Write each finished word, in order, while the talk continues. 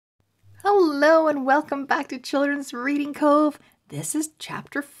Hello and welcome back to Children's Reading Cove. This is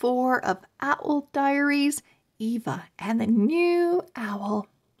Chapter 4 of Owl Diaries, Eva and the New Owl.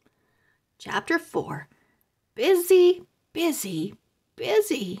 Chapter 4, Busy, Busy,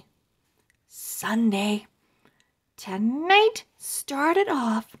 Busy. Sunday. Tonight started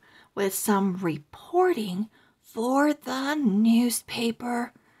off with some reporting for the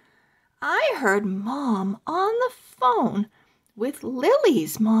newspaper. I heard Mom on the phone with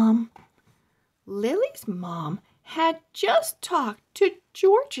Lily's mom. Lily's mom had just talked to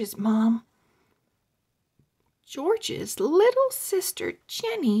George's mom. George's little sister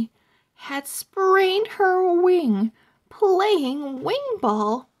Jenny had sprained her wing playing wing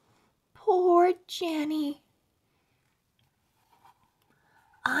ball. Poor Jenny.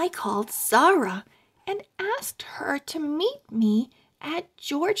 I called Zara and asked her to meet me at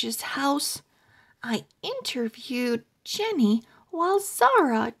George's house. I interviewed Jenny while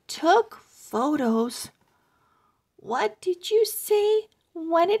Zara took photos. What did you say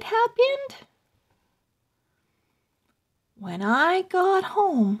when it happened? When I got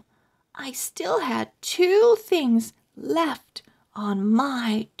home, I still had 2 things left on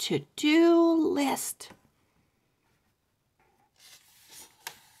my to-do list.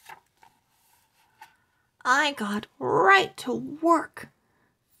 I got right to work.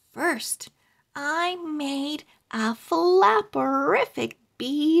 First, I made a flapperific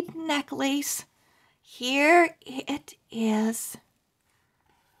bead necklace. Here it is.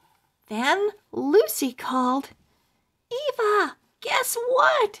 Then Lucy called, "Eva, guess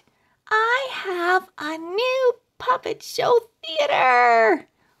what? I have a new puppet show theater."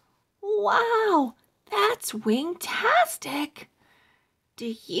 Wow, that's wingtastic.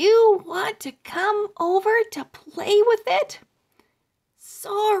 Do you want to come over to play with it?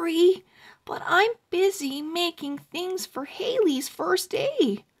 Sorry, but I'm busy making things for Hailey's first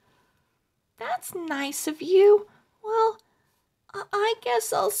day. That's nice of you. Well, I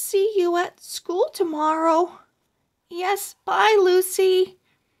guess I'll see you at school tomorrow. Yes, bye, Lucy.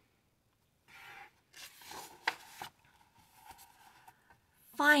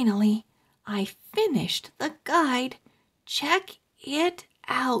 Finally, I finished the guide. Check it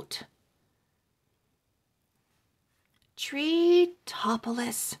out.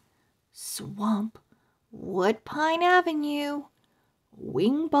 Treetopolis, Swamp, Woodpine Avenue,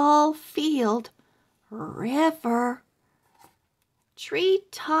 Wingball Field, River,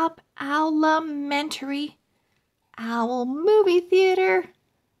 Treetop Owlementary, Owl Movie Theater,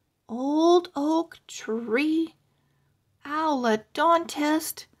 Old Oak Tree,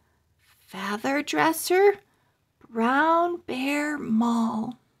 Owlodontist, Feather Dresser, Brown Bear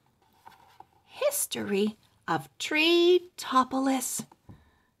Mall. History of Treetopolis.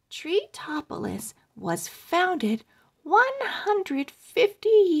 Treetopolis was founded 150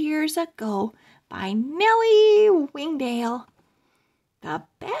 years ago by Nellie Wingdale. The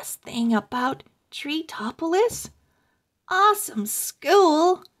best thing about Treetopolis? Awesome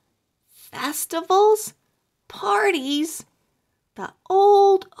school, festivals, parties, the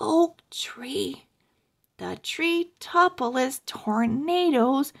old oak tree, the Treetopolis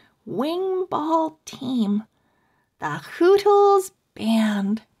Tornadoes wing ball team, the Hootles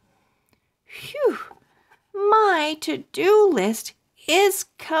band. Phew, my to-do list is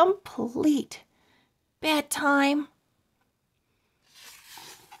complete. Bedtime.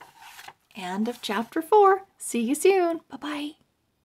 End of Chapter 4. See you soon. Bye-bye.